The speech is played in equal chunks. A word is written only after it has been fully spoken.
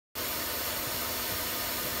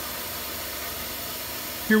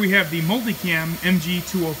Here we have the MultiCam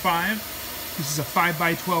MG-205. This is a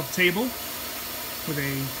 5x12 table with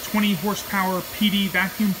a 20 horsepower PD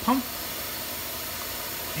vacuum pump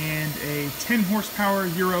and a 10 horsepower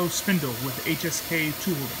Euro spindle with HSK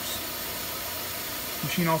tool holders. The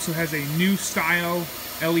machine also has a new style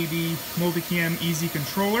LED MultiCam easy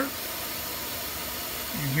controller.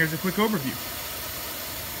 And here's a quick overview.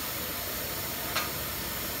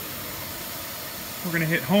 We're going to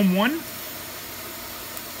hit home 1.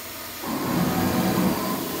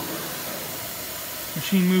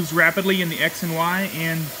 Machine moves rapidly in the X and Y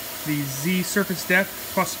and the Z surface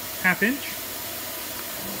depth plus ½ inch.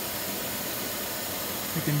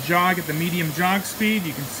 We can jog at the medium jog speed.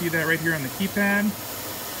 You can see that right here on the keypad.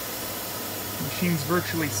 The machine's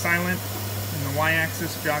virtually silent in the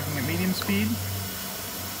Y-axis, jogging at medium speed.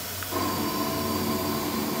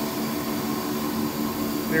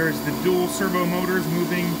 There's the dual servo motors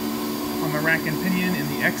moving on the rack and pinion in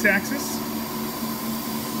the X-axis.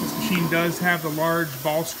 This machine does have the large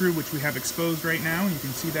ball screw, which we have exposed right now. You can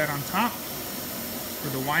see that on top for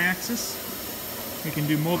the Y-axis. We can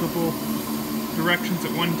do multiple directions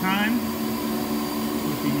at one time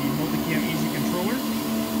with the MultiCam Easy controller.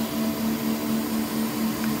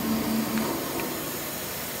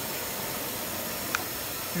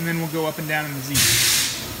 And then we'll go up and down in the Z.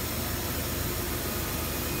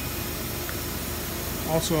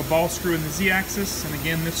 Also a ball screw in the Z-axis, and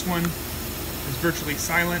again this one is virtually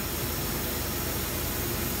silent.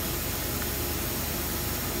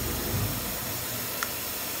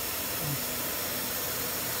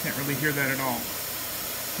 Can't really hear that at all.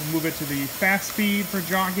 We'll move it to the fast speed for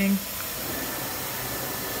jogging.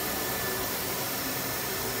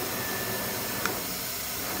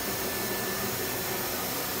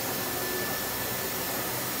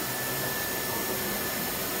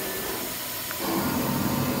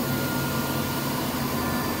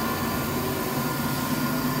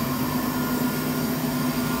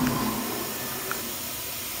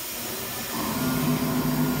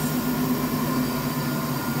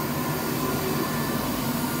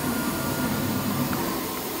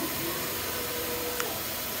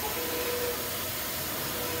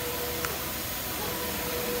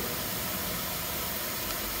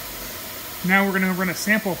 Now we're going to run a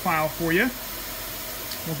sample file for you.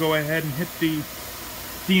 We'll go ahead and hit the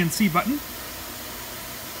DNC button.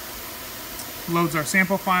 Loads our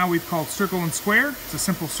sample file we've called Circle and Square. It's a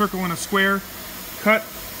simple circle and a square cut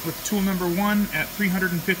with tool number 1 at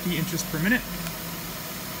 350 inches per minute.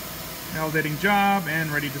 Validating job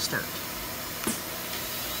and ready to start.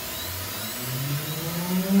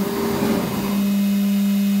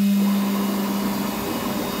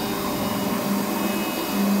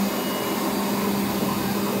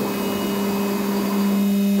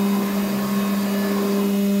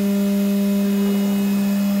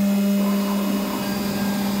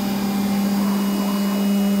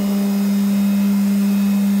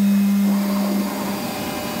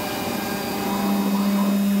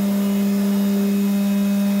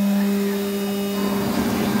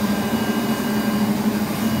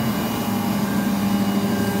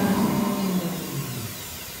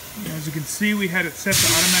 As you can see, we had it set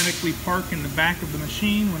to automatically park in the back of the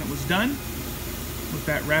machine when it was done with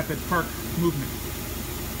that rapid park movement.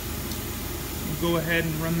 We'll go ahead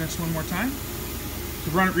and run this one more time. To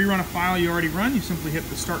rerun a file you already run, you simply hit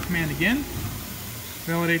the start command again.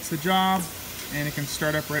 Validates the job, and it can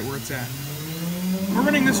start up right where it's at. We're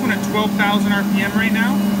running this one at 12,000 RPM right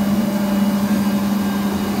now.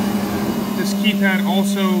 This keypad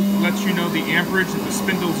also lets you know the amperage that the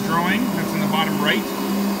spindle's drawing. That's in the bottom right.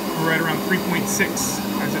 We're right around 3.6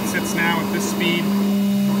 as it sits now at this speed,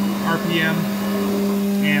 RPM,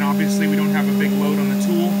 and obviously we don't have a big load on the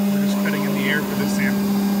tool. We're just cutting in the air for this sample.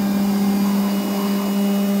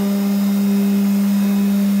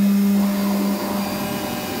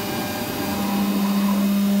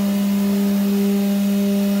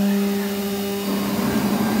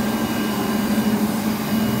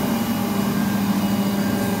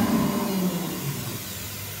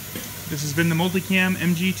 This has been the MultiCam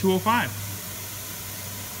MG-205.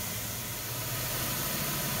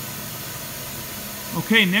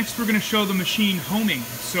 Okay, next we're going to show the machine homing.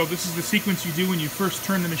 So this is the sequence you do when you first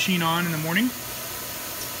turn the machine on in the morning.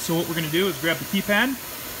 So what we're going to do is grab the keypad,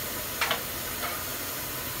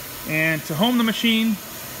 and to home the machine,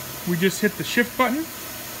 we just hit the shift button,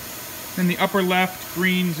 then the upper left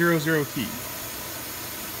green 00 key.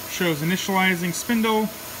 Shows initializing spindle,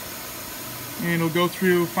 and it'll go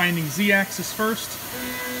through finding Z-axis first.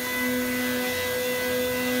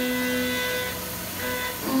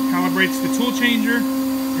 Calibrates the tool changer,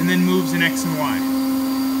 and then moves in X and Y.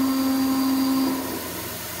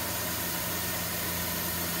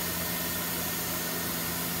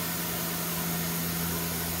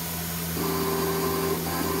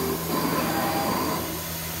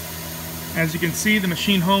 As you can see, the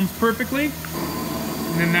machine homes perfectly,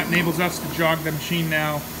 and then that enables us to jog the machine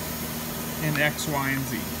now in X, Y, and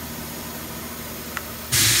Z.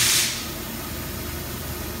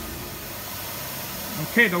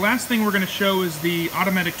 Okay, the last thing we're going to show is the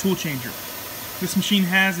automatic tool changer. This machine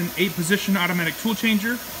has an 8-position automatic tool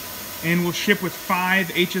changer and will ship with 5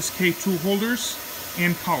 HSK tool holders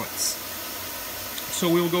and collets. So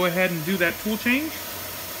we'll go ahead and do that tool change.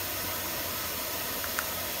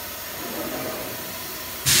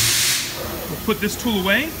 We'll put this tool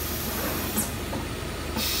away.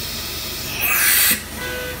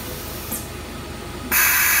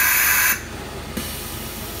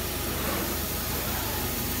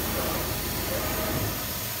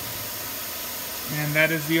 And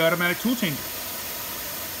that is the automatic tool changer.